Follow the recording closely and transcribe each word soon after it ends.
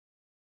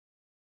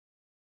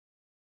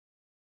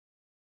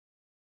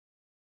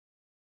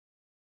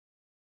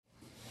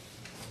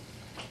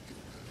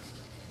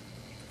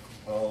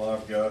all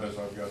I've got is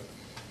I've got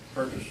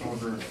purchase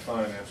order and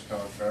finance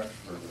contract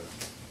for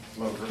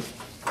the loader.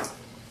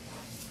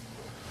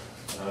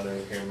 I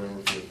never can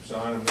remember if you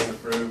sign them, then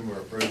approve them, or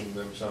approve them,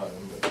 then sign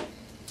them, but.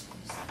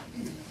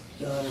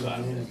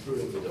 Sign and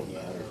approve, it don't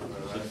matter. All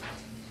right.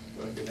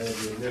 I can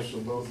have you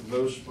initial both of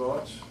those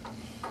spots.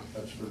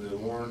 That's for the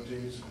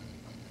warranties.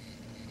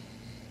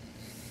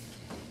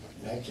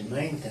 That's the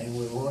main thing,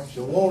 we want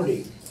the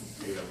warranty.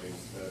 You don't need,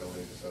 I don't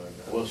need to sign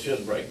that. Well, it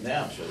shouldn't break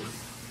now, should it?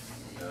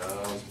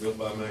 No, it's built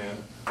by man.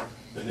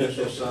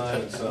 Initial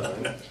sign and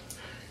sign.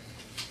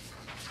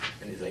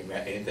 Anything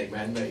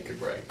man-made could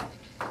break.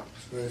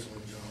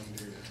 Especially John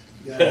Deere.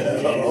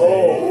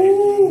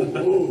 Oh!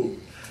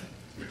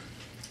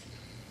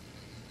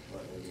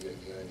 Might need to get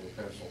the manual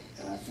pencil.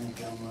 I think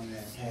I'm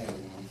gonna have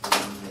one for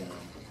you.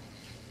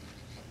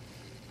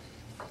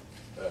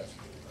 That's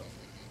good enough.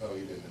 Oh,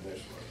 you did the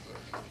initial one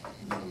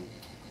first.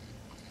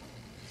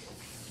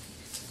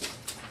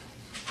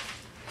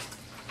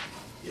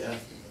 Yeah,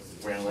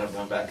 we're gonna let them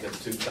run back up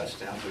 2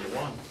 touchdowns to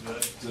 1.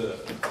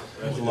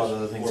 There's a lot of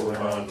other things that went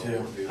wrong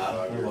too. There's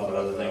a lot of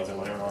other things that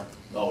went wrong.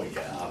 Oh,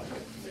 yeah.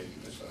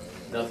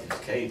 Nothing's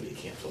caved, but he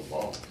can't throw the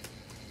ball.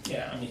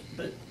 Yeah, I mean,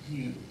 but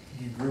you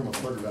groom a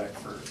quarterback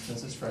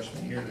since his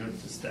freshman year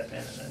to step in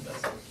and then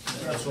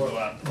That's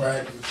what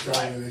Brad was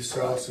trying to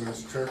sell, so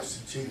his church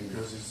to cheap,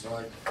 because it's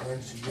like,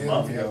 once you get A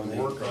month him, you ago, have to they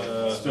work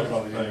on it. still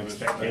probably didn't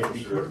expect Cade to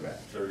be quarterback.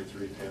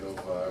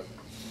 33-10-05.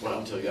 Well,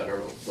 until he got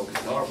hurt, broke his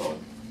collarbone.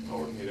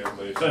 Or get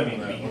everybody So I on mean,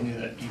 that you one. knew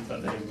that, you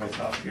thought that everybody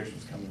thought Pierce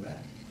was coming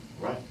back.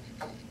 Right.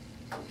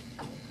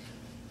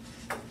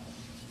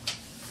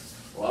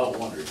 Well, I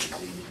wonder if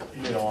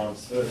You don't want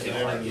to see That's it. the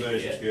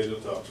amortization schedule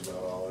talks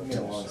about all that. You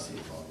don't want to see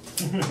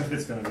it.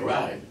 It's gonna be.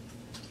 Right.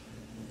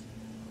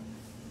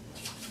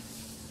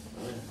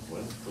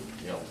 Well,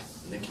 you know,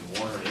 Nicky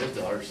Warner and his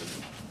daughters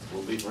said,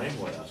 we'll beat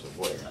Rainbow House with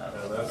boy. Now,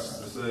 that's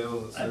the sale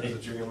that says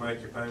that you're gonna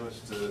make your payments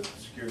to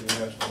Security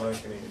National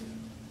Bank and Union.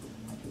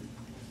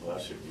 Well, I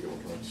should, you're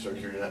going to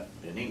circulate that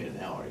in England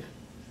now, are you?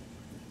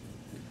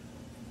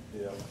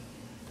 Yeah.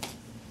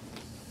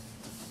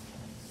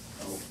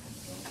 Oh.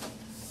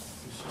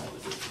 You saw the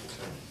district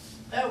attorney.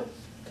 Oh,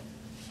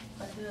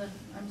 I did.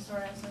 I'm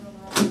sorry, I said the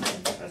wrong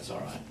thing. That's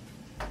all right.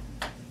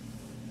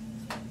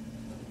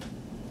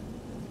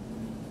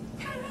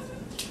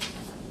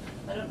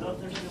 I don't know if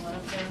there's anyone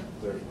up there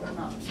There's or one.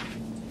 not. Do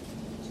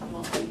you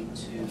want me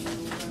to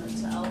run it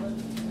to Alvin?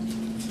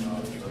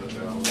 I'll just put it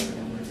down there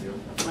and maybe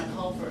I might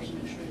call first and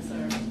make sure he's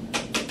there.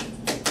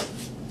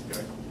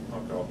 okay.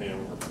 I'll call him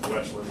or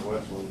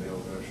Westland deal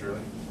there,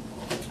 surely.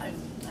 I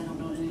don't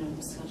know any of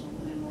them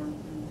scheduled anymore. And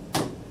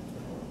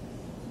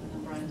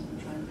then Brian's been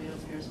trying to be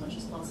up here as much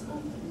as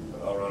possible.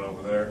 But I'll run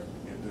over there,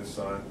 get this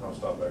signed, I'll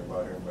stop back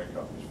by here and make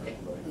copies for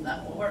everybody. And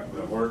that will work.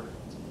 Will that work?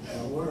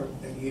 That'll work,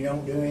 if you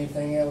don't do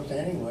anything else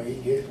anyway,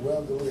 you just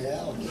well go to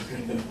Allen.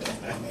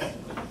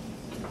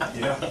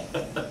 Yeah.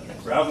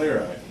 Probably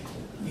right.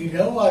 You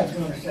know I was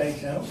gonna say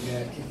something,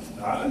 Jackie.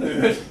 I knew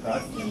it. I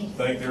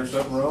think there was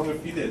something wrong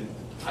if you didn't.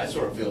 I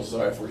sort of feel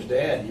sorry for his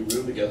dad. You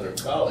roomed together in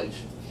college.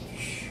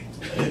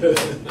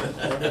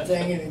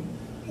 Everything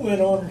that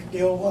went on in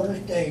Stillwater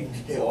stayed in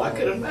Stillwater. Well, I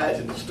can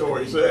imagine the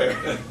stories there.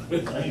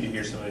 I need to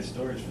hear some of these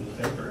stories from the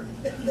paper.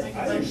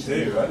 I do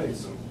too. I need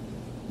some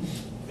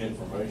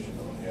information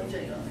on him.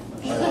 Jay, you don't make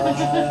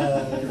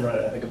much. You're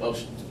right. Make a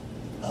motion.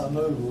 I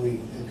move we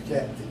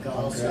accept the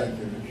contract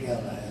of the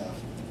Shelly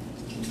House.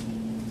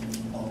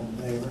 All in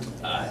favor?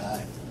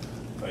 Aye.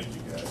 Thank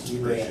you guys. You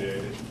bet.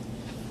 Appreciate it.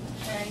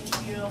 Thank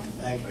you.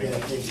 Thank you.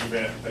 Thank you. You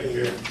bet. Take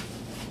care.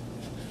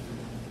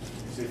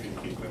 See if you can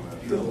keep them out of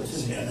trouble.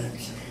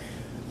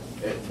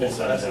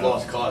 That's a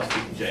lost cause,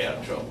 keeping Jay out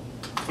of trouble.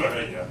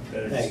 Yeah.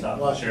 Better just stop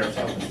the sheriff's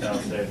office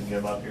downstairs and get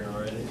him up here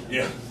already.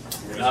 Yeah.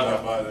 We're gonna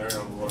stop by there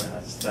on the way.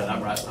 Then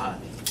I'm right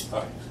behind you.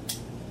 Hi.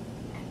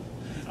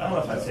 I don't know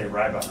if I'd say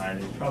right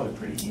behind, he's probably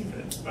pretty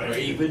even. Or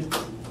even.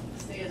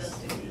 See you,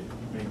 Dusty.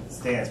 I mean,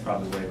 Stan's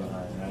probably way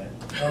behind, right?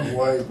 I'm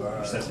way Or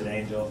behind. such an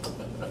angel.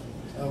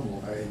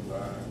 I'm way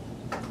behind.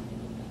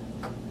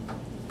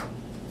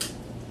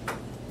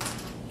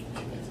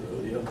 Did you make the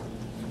rodeo?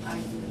 I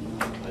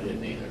I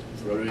didn't either.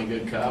 Rodeo any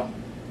good, Kyle?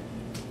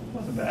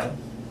 Wasn't bad.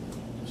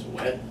 Was it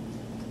wet?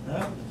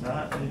 No,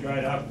 not, it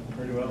dried out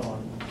pretty well on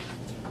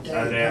It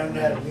Saturday turned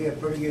out to afternoon. be a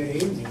pretty good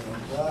evening on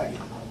Friday.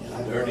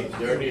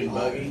 Dirty and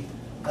buggy?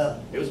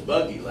 It was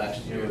buggy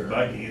last year. It was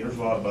buggy, there was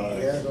a lot of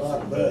bugs. There's a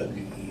lot of bugs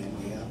again,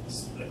 yeah.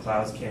 The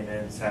clouds came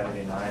in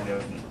Saturday night, it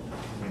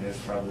was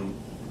probably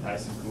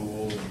nice and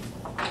cool.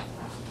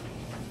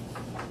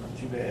 Not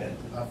too bad.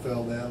 I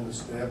fell down the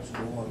steps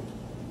going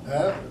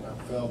up, and I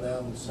fell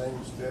down the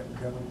same step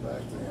coming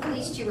back At down.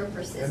 least you were And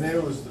persistent.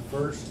 it was the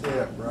first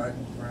step right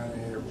in front of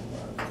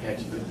everybody. Had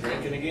you been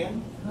drinking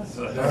again? That's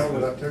what No,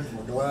 but I took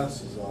my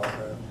glasses off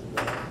after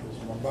that,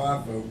 because my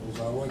bifocals,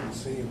 I wasn't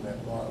seeing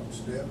that bottom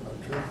step.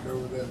 I tripped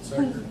over that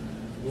sucker,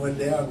 went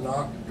down, and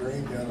knocked a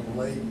drink out of a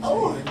lady's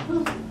Oh,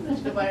 hand.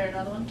 did you buy her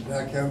another one? And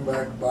I come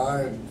back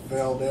by and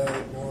fell down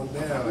it going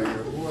down. I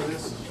go, boy,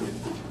 this is getting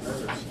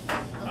embarrassing.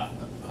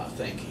 I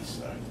think he's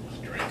was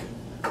drinking.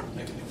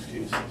 making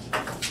excuses. I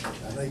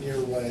think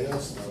everybody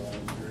else though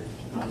on the street.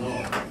 I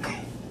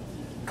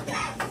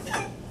know.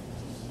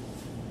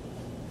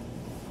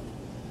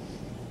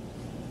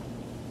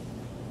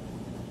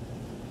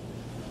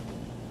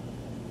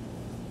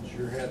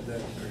 Sure had that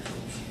there.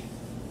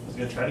 I was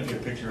gonna try to get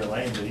a picture of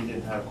Lane, but he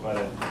didn't have quite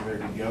a very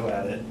good go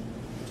at it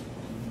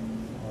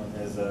on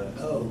his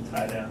Oh.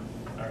 tie down.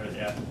 Or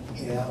yeah,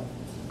 Yeah,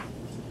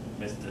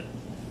 missed it.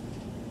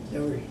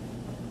 there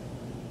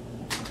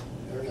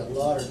was a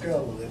lot of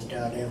trouble this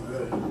down them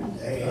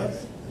roads. They had,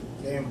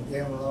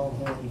 them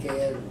longhorn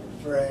calves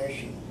were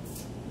fresh and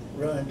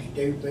run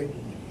stupid.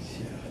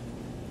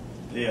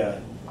 Yeah.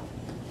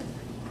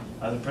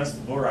 I was impressed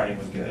the bull riding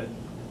was good.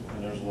 I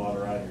mean, there was a lot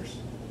of riders.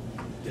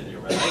 Did he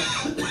ride?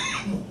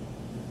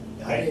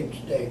 I didn't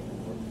stay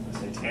for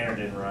I say Tanner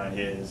didn't ride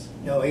his. it.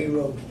 No, he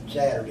rode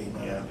Saturday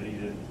night. Yeah, but he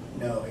didn't.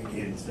 No, he He didn't.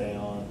 didn't stay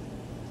on.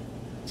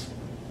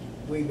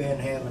 We've been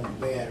having a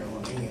bet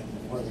on him,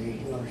 whether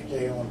he's gonna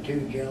stay on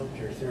 2 jumps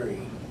or 3.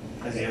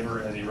 Has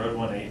he rode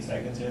one 8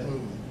 seconds yet?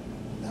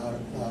 Not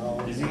all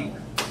the Is he? time.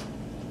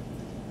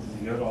 Does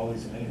he go to all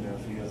these? I don't even know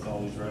if he goes to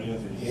all these rodeos.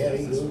 Or he just Yeah, does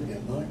he this goes one? to a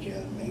bunch of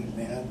them. He's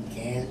been up in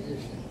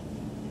Kansas.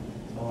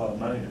 It's a lot of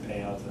money to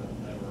pay out to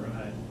have a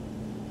ride.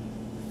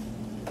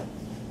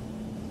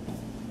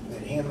 But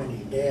him and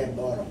his dad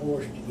bought a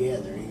horse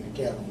together. He was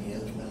telling me the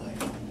other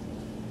night.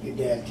 His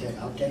dad said,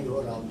 "I'll tell you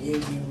what, I'll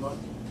give you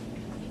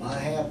my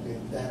half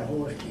of that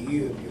horse to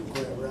you if you'll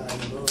quit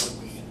riding bulls."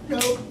 He said,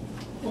 "Nope,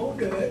 won't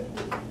do it."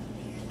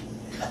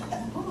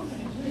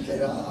 He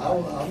said,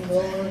 I'm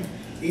going,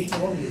 he's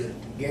going to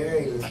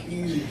Gary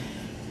Refuse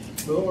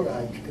bull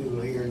ride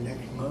school here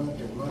next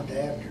month or month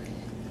after.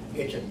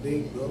 It's a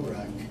big bull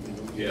ride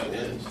school. Yeah, it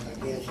is.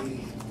 I guess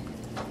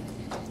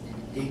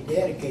he's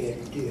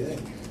dedicated to it.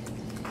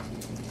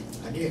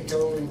 I just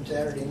told him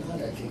Saturday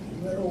night, I said,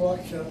 "You better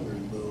watch some of those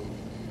bulls.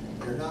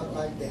 They're not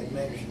like that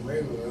Medicine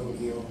River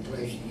rodeo in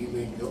places you've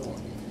been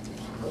going.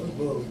 Those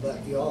bulls buck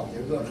you off,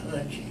 they're gonna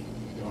hunt you."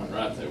 Going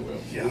right there, Will.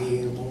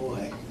 Yeah,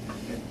 boy.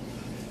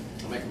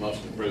 I'll make a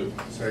motion to approve.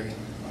 Second.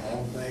 All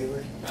in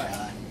favor?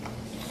 Aye.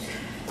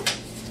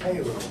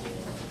 Payroll.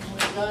 We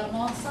got them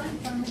all signed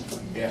for me.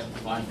 Yeah,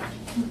 fine.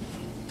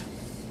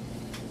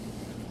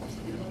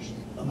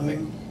 I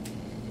move.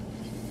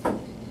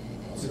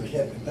 To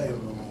accept the payroll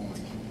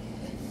warrant.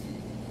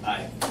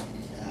 Aye.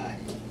 Aye.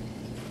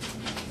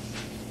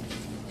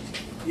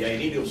 Yeah, you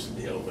need to,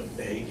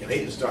 but you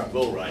need to start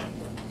bull riding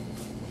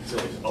until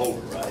he's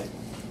older, right?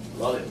 A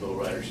lot of these bull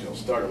riders,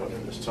 start when they're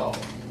this tall.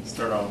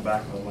 Start on the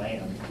back of the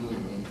land.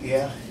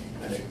 Yeah,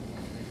 And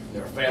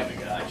they're family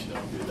guys, you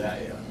don't do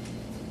that yet.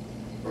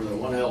 Or they're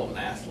one hell of an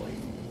athlete.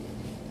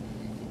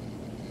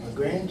 my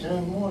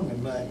grandson won the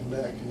mountain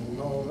back in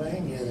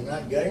Northern the other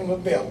night, got him a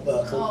belt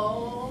buckle.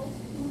 Oh.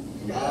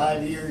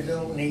 5 years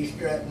old and he's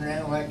strutting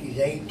around like he's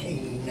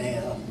 18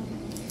 now.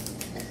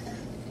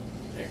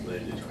 Heck, but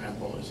his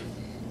grandpa is.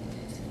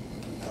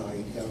 Oh,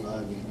 he got a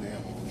lot of his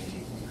grandma with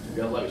him.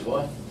 You got like his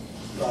what?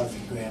 A lot of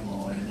his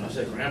grandma in I him.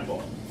 said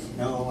grandpa.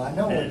 No, I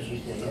know what she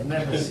I've said.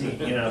 never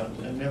seen,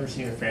 I've never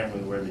seen a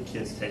family where the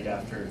kids take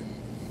after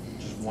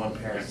just one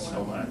parent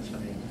so much. I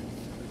mean,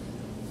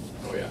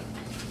 Oh, yeah.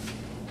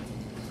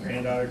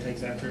 granddaughter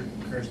takes after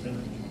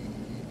Kirsten.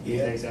 He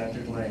Yeah. takes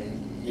after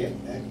Lane. Yep,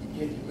 that's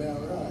just about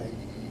right.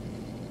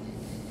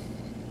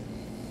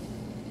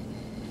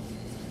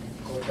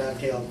 Of course, I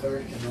tell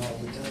Kirsten all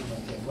the time,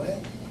 I said,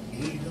 well,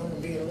 he's gonna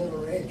be a little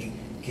Reggie.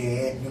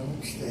 Dad,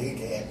 don't say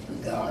that, for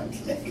God's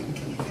sake.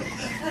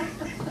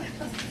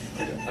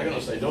 I'm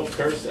gonna say, don't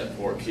curse that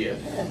poor kid.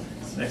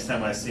 So next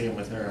time I see him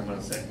with her, I'm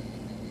gonna say,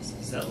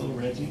 "Is that little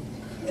Reggie?"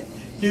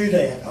 Do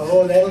that.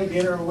 Oh, that'll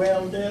get her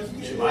wound up.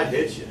 She might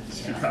hit you.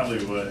 She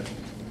probably would.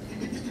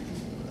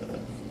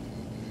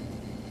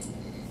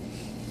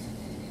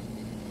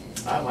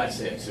 I might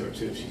say it to her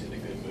too if she's in a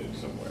good mood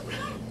somewhere.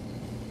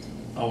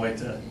 I'll wait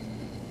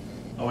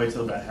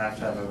till about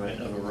halftime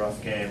of a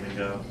rough game and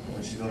go,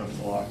 when she's going up to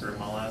the locker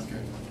room, I'll ask her.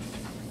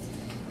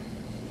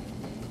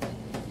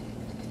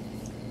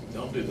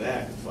 Don't do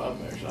that, if I'm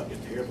there, she'll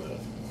get to hear about it.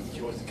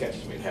 She wants to catch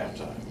me at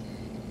halftime.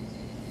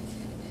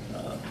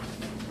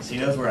 She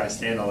knows where I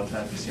stand all the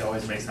time because she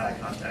always makes eye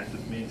contact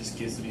with me and just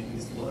gives me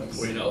these looks.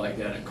 Well, like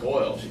that at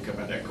Coyle, she come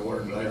in that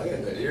corner and I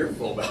had that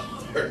earful about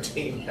her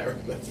team and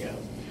everything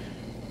else.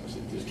 I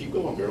said, just keep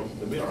going, girl,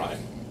 it'll be all right.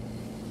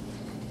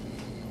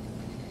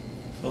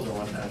 Told her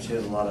one time she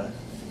has a lot of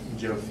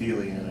Joe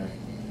Feely in her.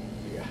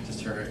 Yeah.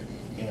 Just her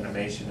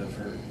animation of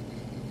her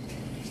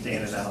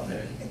standing out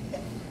there.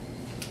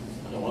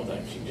 I know one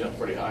thing, she jumped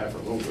pretty high for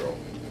a little girl.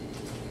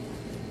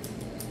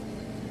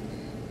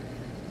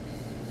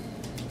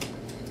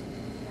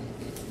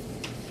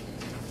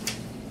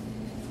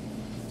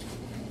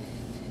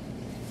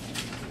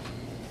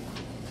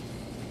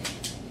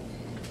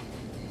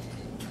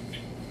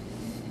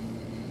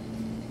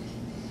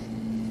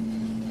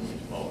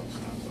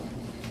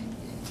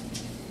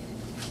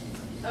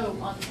 Oh,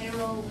 on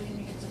payroll, we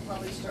need to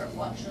probably start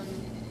watching.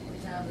 We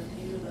have a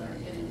few that are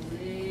getting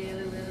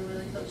really, really,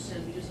 really close to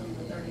using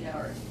the 30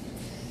 hours.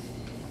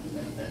 and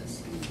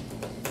benefits.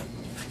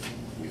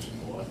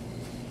 Using what?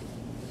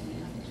 We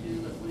have to,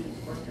 if we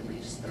work at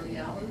least 30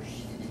 hours,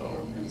 Oh.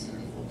 we're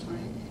considered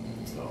full-time.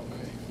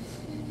 Okay.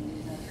 And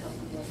we have a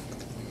couple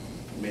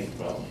of, Me,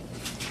 probably.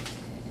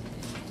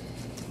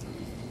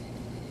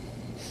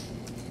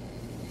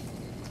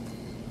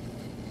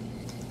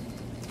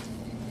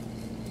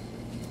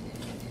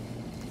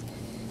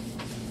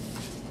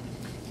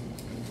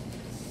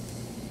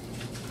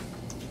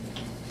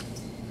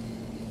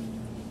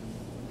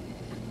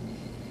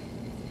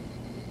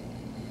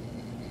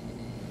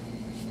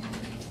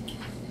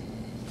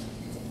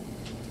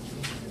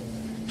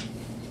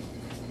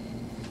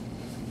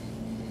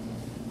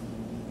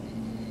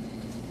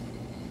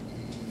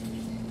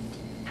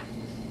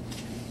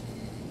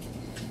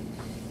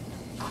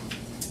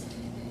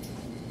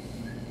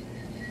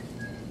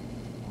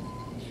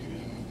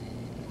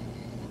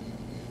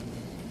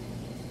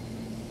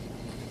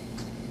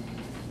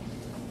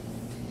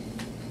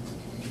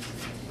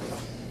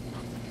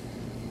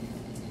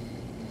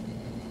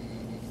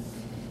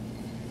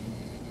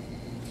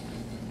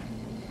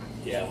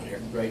 Yeah, when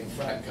Eric Braden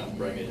Frack come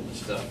bringing in the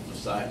stuff from the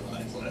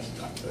sidelines last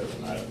night, the other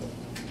night,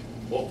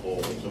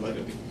 whoa, somebody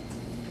gonna be.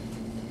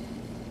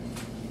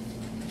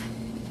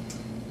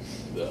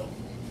 The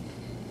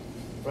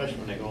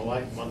freshmen ain't gonna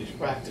like Monday's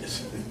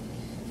practice.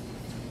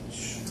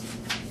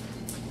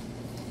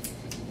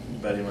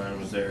 A buddy of mine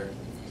was there,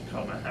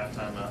 called him at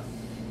halftime.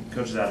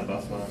 Coach is out of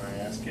Buffalo, and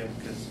I asked him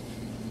because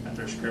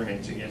after a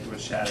scrimmage against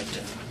with Shattuck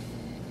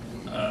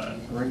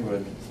and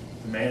Ringwood,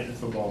 the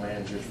football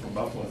managers from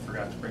Buffalo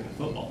forgot to bring the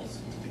footballs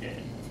to the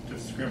game, to the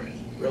scrimmage.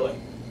 Really?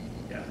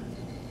 Yeah.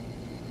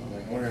 I'm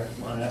like, I wonder,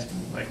 I asked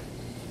him, like,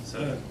 so,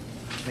 you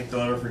think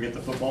they'll ever forget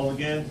the football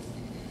again?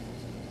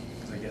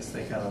 Because I guess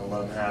they kind of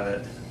let them have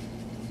it.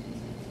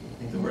 I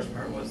think the worst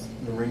part was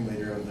the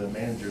ringleader of the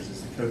managers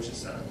is the coach's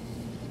son.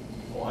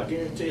 Well, I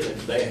guarantee you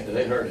that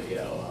they heard it,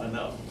 yeah, well, I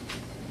know.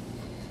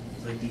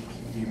 It's like,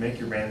 do you make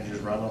your managers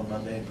run on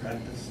Monday in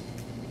practice?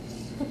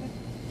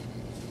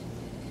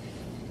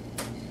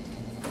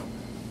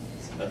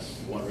 That's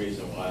one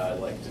reason why I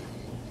like to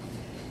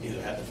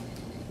either have to,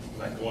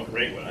 like going to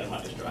Ringwood, I don't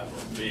have to drive for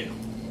a vehicle.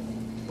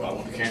 But I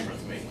want the camera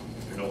with me,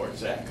 to know where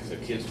it's at, because the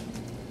kids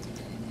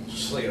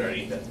sling it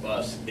underneath that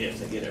bus if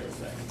they get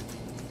everything.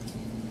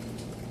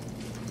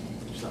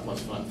 It's not much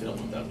fun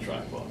filming without a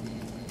tripod.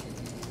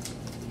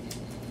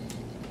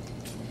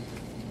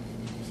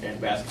 And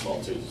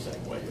basketball too is the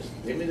same way, just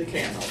give me the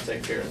camera, I'll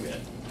take care of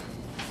it.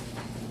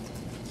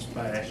 Just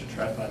buy an extra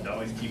tripod to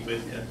always keep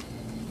with you.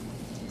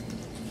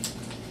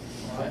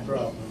 My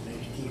problem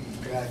is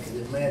keeping track of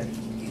the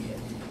medicine you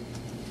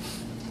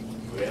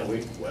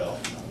get. Well,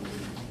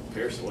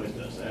 Pearson always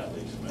does that,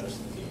 leaves the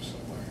medicine to give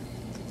somewhere.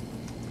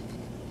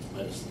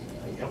 Medicine,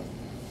 yep.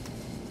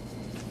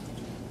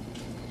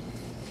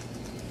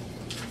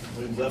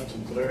 We've left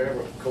them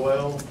whatever,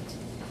 coil,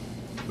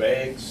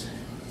 bags.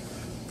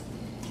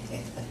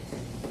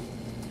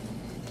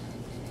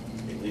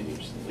 He'd leave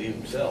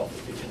himself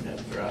if he didn't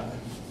have to drive.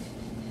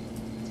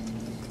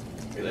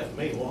 He left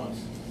me once.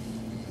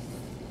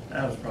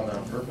 That was probably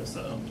on purpose,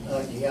 though.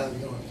 Yeah, I was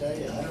gonna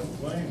say, I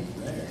don't blame him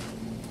there.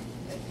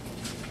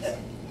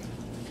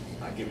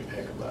 I give him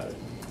heck about it.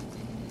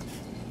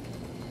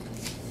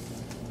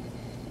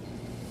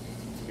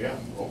 Yeah,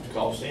 folks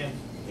calls in,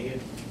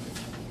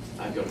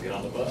 I go to get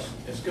on the bus,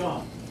 it's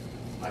gone.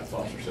 Mike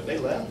Foster said, they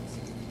left.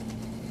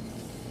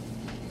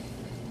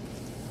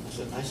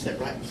 I said,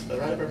 right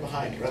over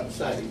behind you, right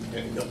beside you,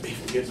 and the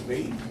people gets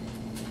me.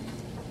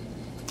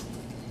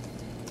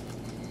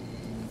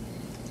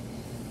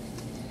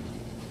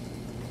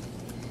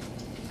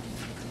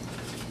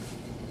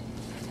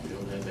 We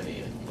don't have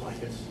any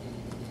blankets.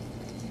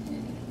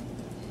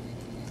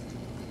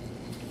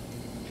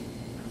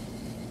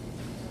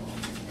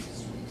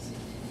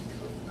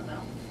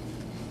 about.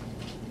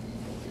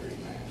 Very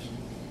fast.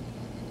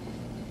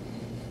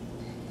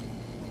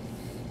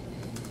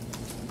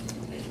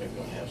 Maybe they're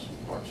gonna have some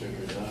part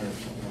surgery done or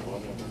something or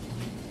whatever.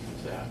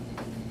 What's that?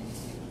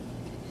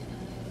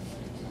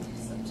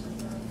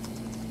 September.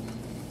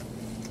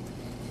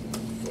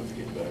 Supposed to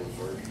get better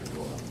first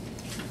or what?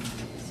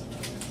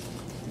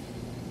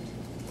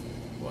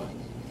 What?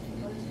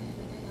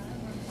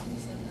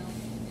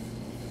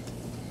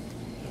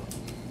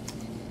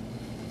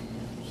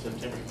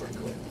 September's pretty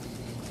quick.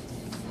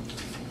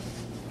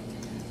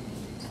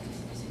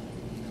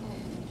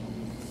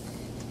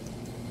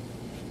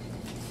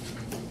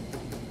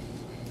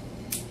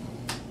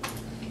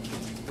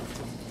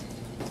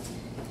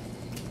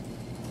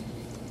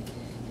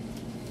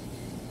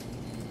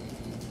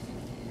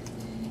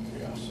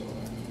 Yeah, I saw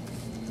that.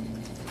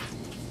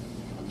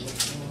 On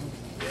this one,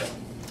 Yeah.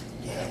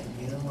 yeah,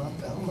 you know,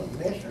 I'm a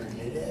messer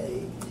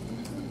today.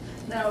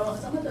 No,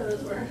 some of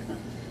those were,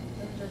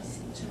 there just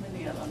too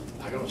many of them.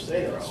 I gotta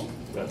say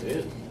that's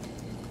it.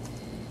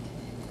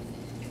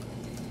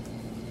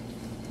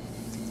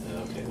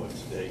 Okay,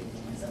 what's the date?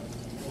 So,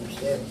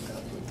 27th,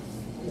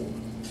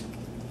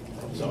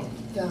 I So,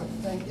 don't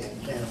think that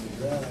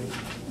sounds right.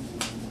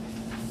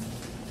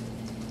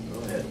 we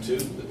only had two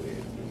that we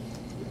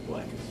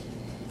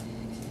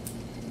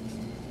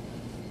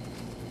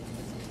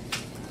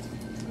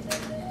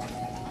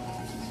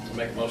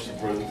make a motion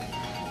to approve.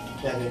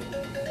 Second,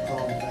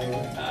 all in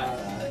favor?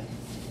 Aye.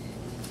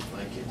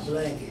 Thank you.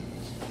 Blanket.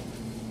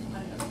 I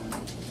have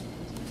none.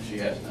 She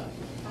has none.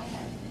 I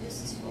have,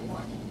 this is for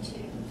 1 and 2.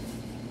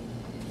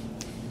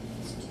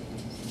 It's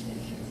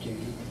 2. Two.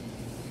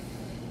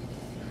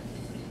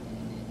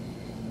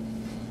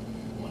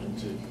 1 and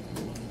 2.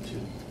 1 and 2.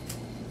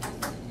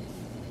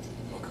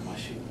 Look at my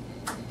shoe.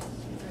 I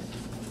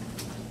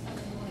don't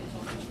know what you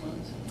told me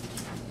ones.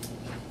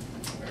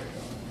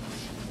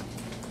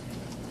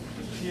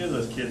 A few of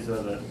those kids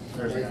though that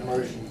there's Make a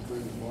motion to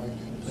approve the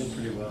blankets. played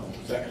pretty well.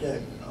 Second.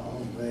 Second,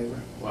 all in favor?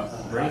 What?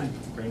 Aye.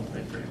 Brain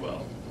played pretty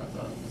well, I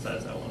thought,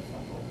 besides that one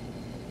fumble.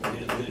 We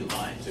did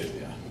mine too,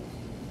 yeah.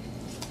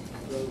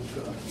 Road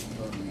crossing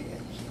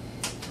permits.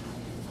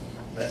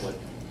 That would,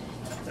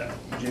 That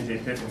JJ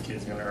Pittman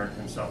kid's gonna earn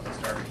himself a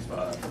starting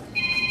spot.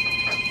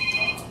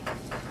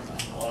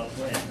 A lot of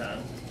playing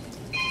time.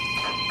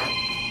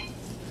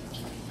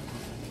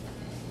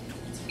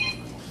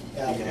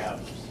 you can have.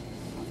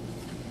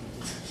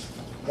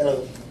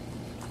 Hello.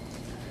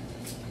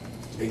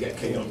 He got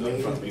KO'd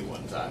in front of me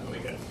one time and we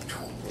got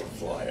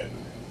flying.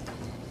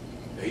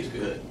 He's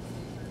good.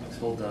 I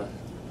told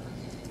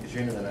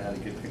Katrina that I had a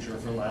good picture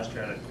from last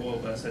year at a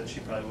quote, but I said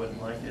she probably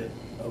wouldn't like it.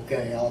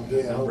 Okay, I'll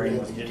get My hold brain of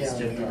was it, getting tell me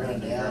stiff to on run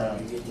the down ground.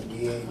 and get the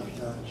DA to sign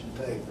some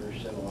papers,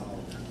 so 1,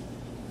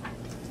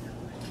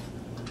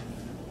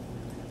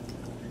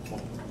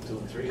 2,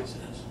 and 3 it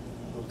says.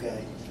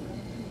 okay.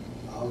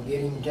 I'll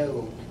get him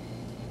told.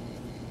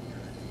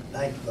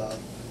 Thanks, Bob.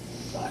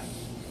 Bye.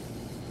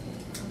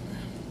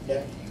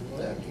 That's,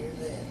 well, hear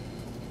that.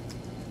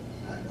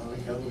 I know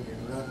he told you to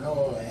run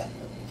all that.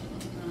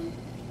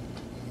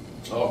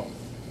 Oh.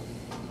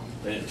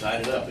 They didn't tie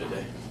it up, did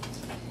they?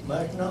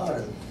 Must not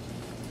have.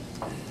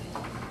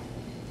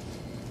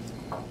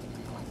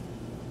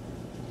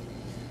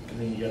 Good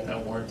thing you got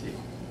that warranty.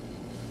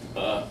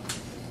 I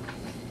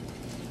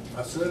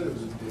said it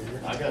was a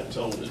deer. I got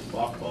told that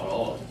Bach bought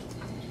all of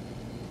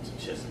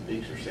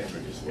Chesapeake's or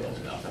Sandridge's wells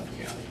in Alfalfa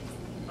County.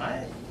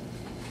 I've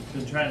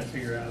been trying to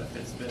figure out if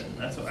it's been,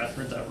 that's what I've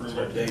heard that That's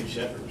rumor. what Dave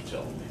Shepherd was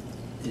telling me.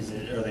 Is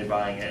it, are they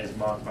buying it, is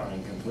Mock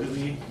buying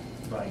completely,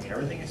 buying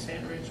everything at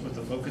Sandridge with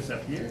the focus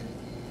up here?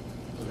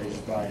 Or are they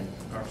just buying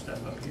our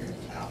stuff up here?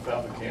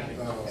 Alfalfa County.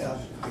 Yeah,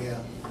 yeah.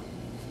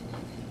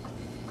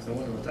 So I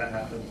wonder what that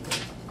happens,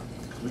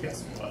 because we got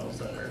some wells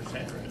that are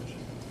Sandridge.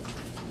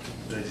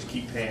 Do they just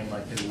keep paying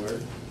like they were?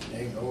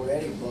 They've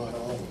already bought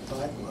all the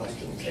pipelines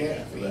from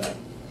Chesapeake.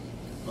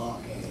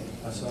 Mock had.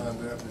 I signed up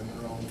in the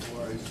wrong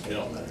place. It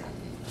don't matter.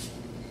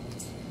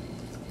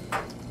 I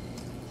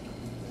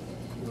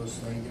was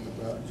thinking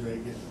about Jay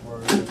getting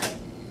part of it.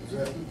 Is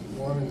that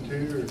 1 and 2 or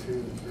 2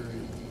 and 3?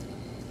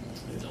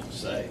 It don't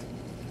say.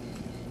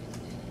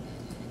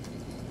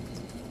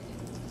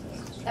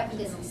 That one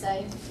doesn't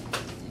say.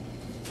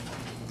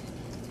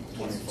 It's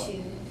 25. 2. Yeah,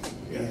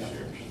 Yeah. it's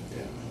yours.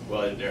 Yeah.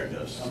 Well, there it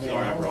does. I mean,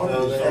 Sorry, I I'm don't wrong.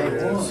 know if Sorry, they it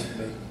won, is.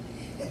 but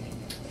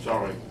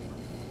Sorry.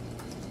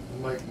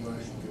 I'll make a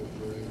motion to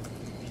approve.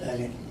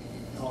 second,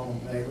 all in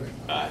favor?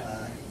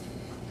 Aye.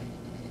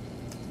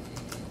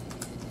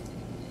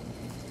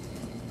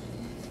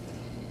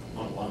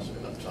 On the ones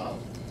looking up top.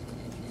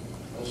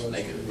 I was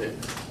naked a bit.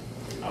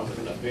 I was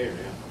looking up here,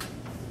 yeah.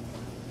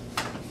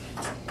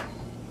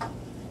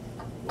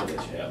 What did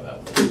you have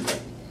out there?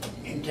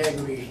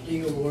 Integrity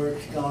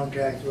Steelworks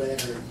contract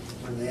letter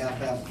for the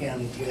Alfalfa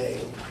County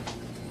Jail.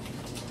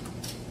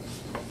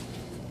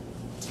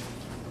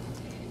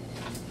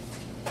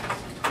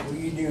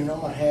 We do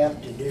not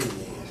have to do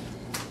this.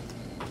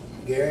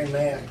 Gary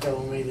Mack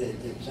told me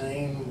that the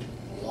same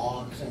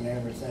locks and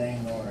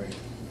everything are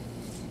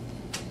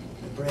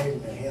the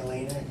president of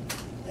Helena.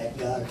 That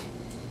guy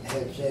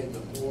had said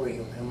before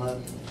he'll come up,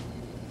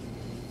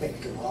 fix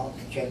the locks,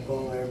 check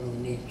whatever we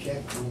need to check,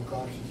 it won't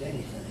cost us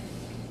anything.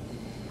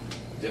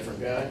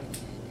 Different guy?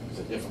 Is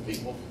it different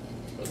people?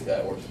 Or the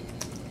guy works?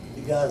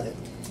 The guy that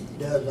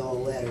does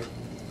all that,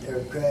 their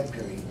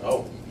Crabtree,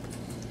 Oh,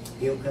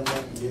 he'll come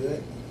up and do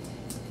it.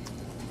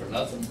 for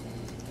nothing?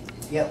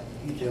 Yep,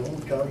 he said,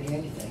 won't charge you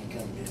anything,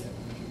 come do it.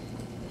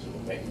 Is it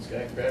a maintenance guy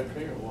at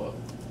Crabtree or what?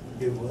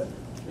 Do what?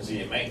 Is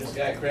he a maintenance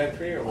guy at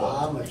Crabtree or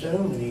what? I'm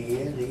assuming he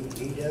is,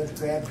 he does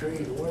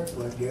Crabtree's work,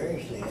 what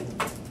Gary said.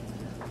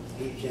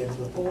 He said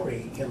before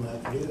he come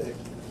up and do it,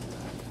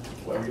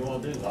 Whatever you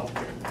wanna do, I don't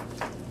care.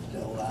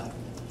 so I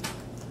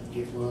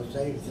just wanna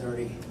save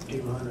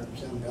 $200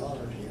 some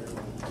here,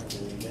 for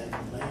the exact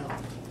amount,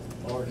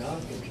 as far as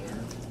I'm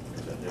concerned.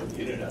 Because that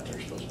new unit out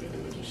there's supposed to be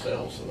individual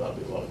cells, so that'll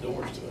be a lot of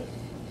doors to it.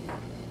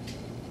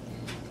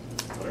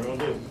 Whatever you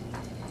wanna do.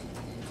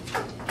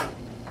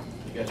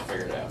 You guys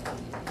figure it out.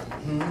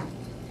 Hmm?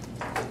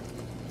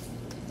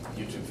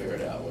 You two figure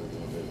it out, what you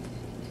wanna do.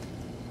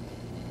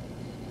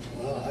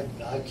 Well,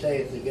 I'd say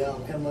if the guy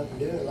will come up and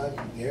do it like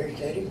Gary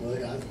said he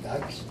would, I'd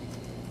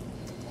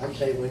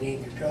say we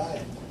need to try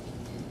it.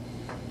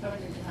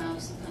 Probably need to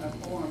have some kind of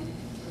form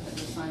for him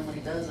to sign when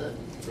he does it,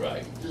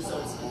 Right. just so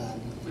it's,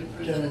 we prove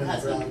that it Gentlemen,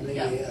 has been, probably,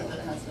 yeah, yeah. that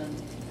it has been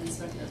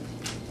inspected.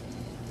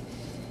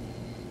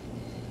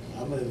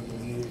 I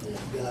move we use this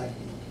guy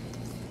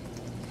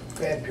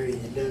Crabtree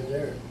that does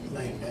their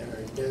maintenance,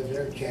 or does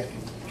their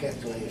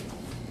checklist.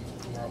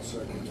 I'll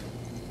second it.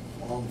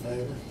 All in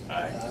favor?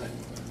 Aye.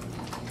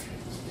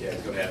 Yeah,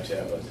 it's gonna have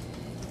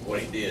what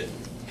he did,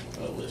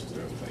 listed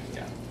everything,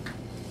 yeah.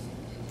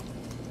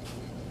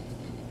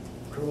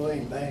 Troy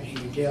and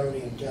Banks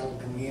Utility and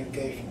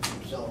Telecommunications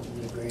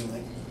Consultants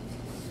Agreement.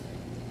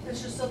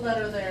 It's just a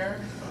letter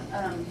there,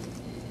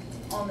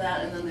 on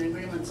that, and then the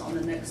agreement's on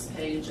the next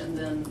page, and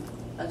then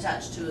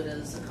attached to it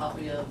is a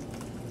copy of,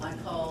 I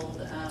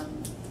called,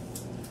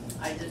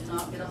 I did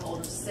not get a hold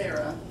of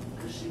Sarah,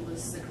 because she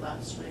was sick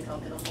last week. I'll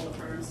get a hold of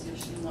her and see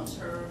if she wants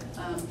her,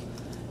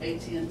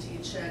 AT&T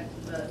check,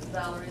 but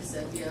Valerie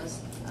said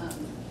yes,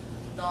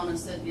 Donna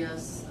said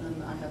yes,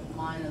 and I have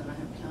mine, and I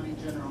have County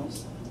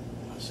General's.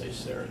 I say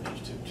Sarah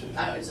needs to too.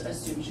 I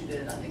assumed she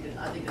did. I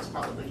think it's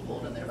probably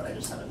pulled in there, but I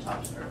just haven't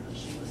talked to her because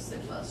she was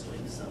sick last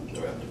week, so.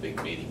 They're having a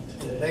big meeting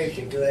And today.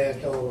 basically,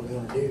 that's all we're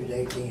gonna do is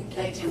AT&T.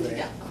 AT&T,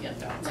 yeah. I'm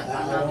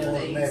I not don't doing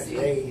wanna the mess with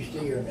AEC.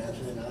 AEC or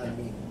nothing, I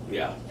mean,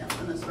 Yeah, Yeah,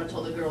 and that's what I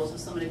told the girls, if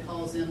somebody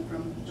calls in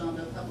from John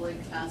Doe Public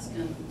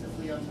asking if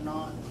we are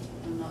not,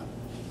 I'm not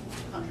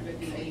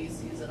contradicting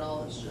AECs at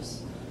all, it's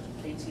just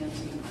AT&T.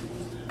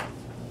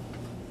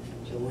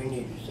 so we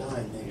need to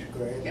sign this,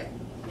 correct? Yep,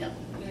 yep,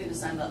 you need to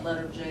sign that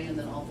letter, Jay, and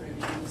then all three of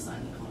you need to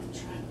sign the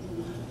contract.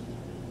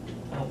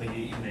 I don't think I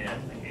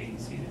think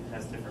AEC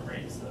has different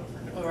rates though for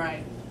different. Oh,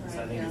 right,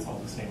 So I think it's all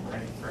the same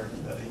rate for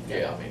everybody.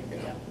 yeah, I mean, you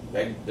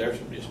know, there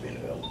should just be an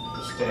available.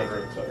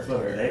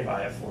 Whatever they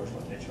buy it for is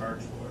what they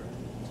charge for it.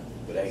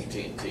 But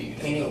AT&T, you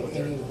just Any know what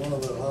they're. one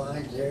of the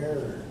lines there,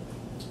 or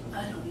I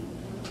don't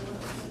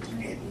even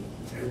know.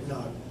 there's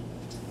not?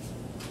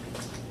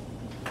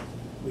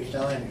 We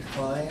sign as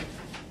client,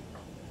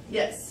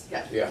 Yes,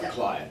 yeah. Yeah,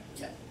 client.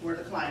 Yeah, we're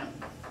the client.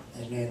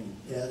 and then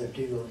the other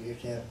two will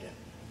just have to,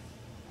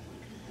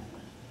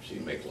 So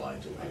you make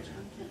lines I over here.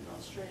 can't draw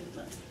straight,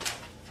 but.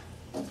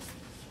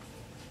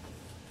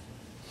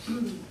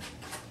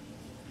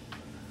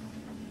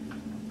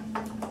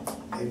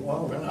 hey,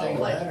 one But thing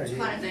no, about it is,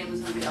 Client name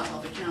is gonna be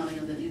Alfalfa County,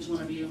 and then each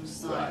one of you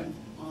sign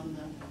on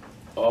the.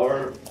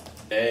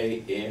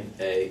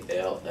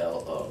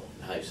 RANALLO.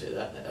 How you say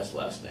that? That's the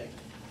last name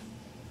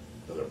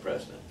of their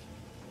president.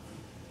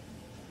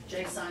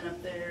 Jay sign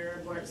up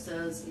there where it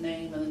says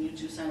name, and then you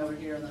two sign over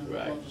here, and then we'll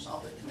Right. just all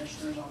the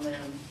commissioners on there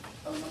and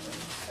phone number,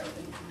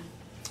 everything.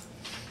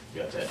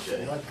 You got that,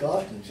 Jay? not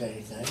costing us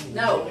anything.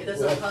 No, it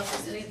doesn't Well, cost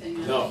us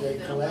anything. No. They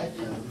don't collect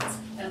have to. them.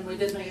 And we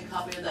did make a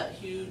copy of that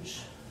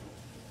huge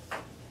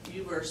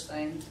U-verse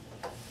thing,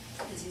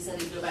 because he said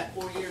he'd go back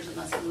 4 years, and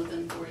that's been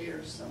within 4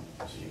 years, so.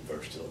 So you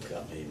first still a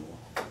company anymore?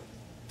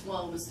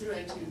 Well, it was through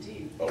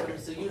AT&T. Okay.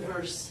 So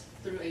U-verse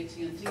through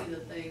AT&T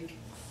that they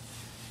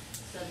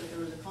said that there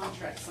was a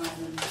contract signed,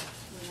 and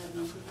we had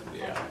no proof of the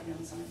Yeah. contract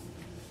being signed.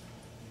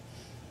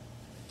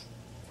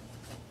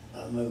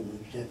 I move we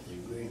accept the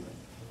agreement.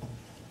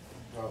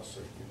 I'll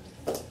second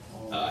it.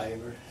 All in Aye.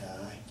 favor?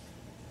 Aye.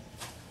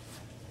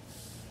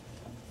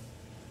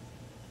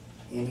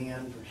 Any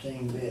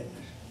unforeseen business?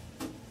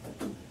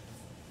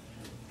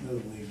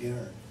 Move we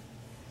adjourn.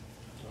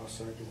 I'll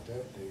second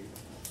that, dude.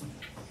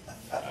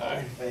 All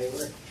in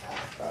favor?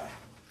 Aye.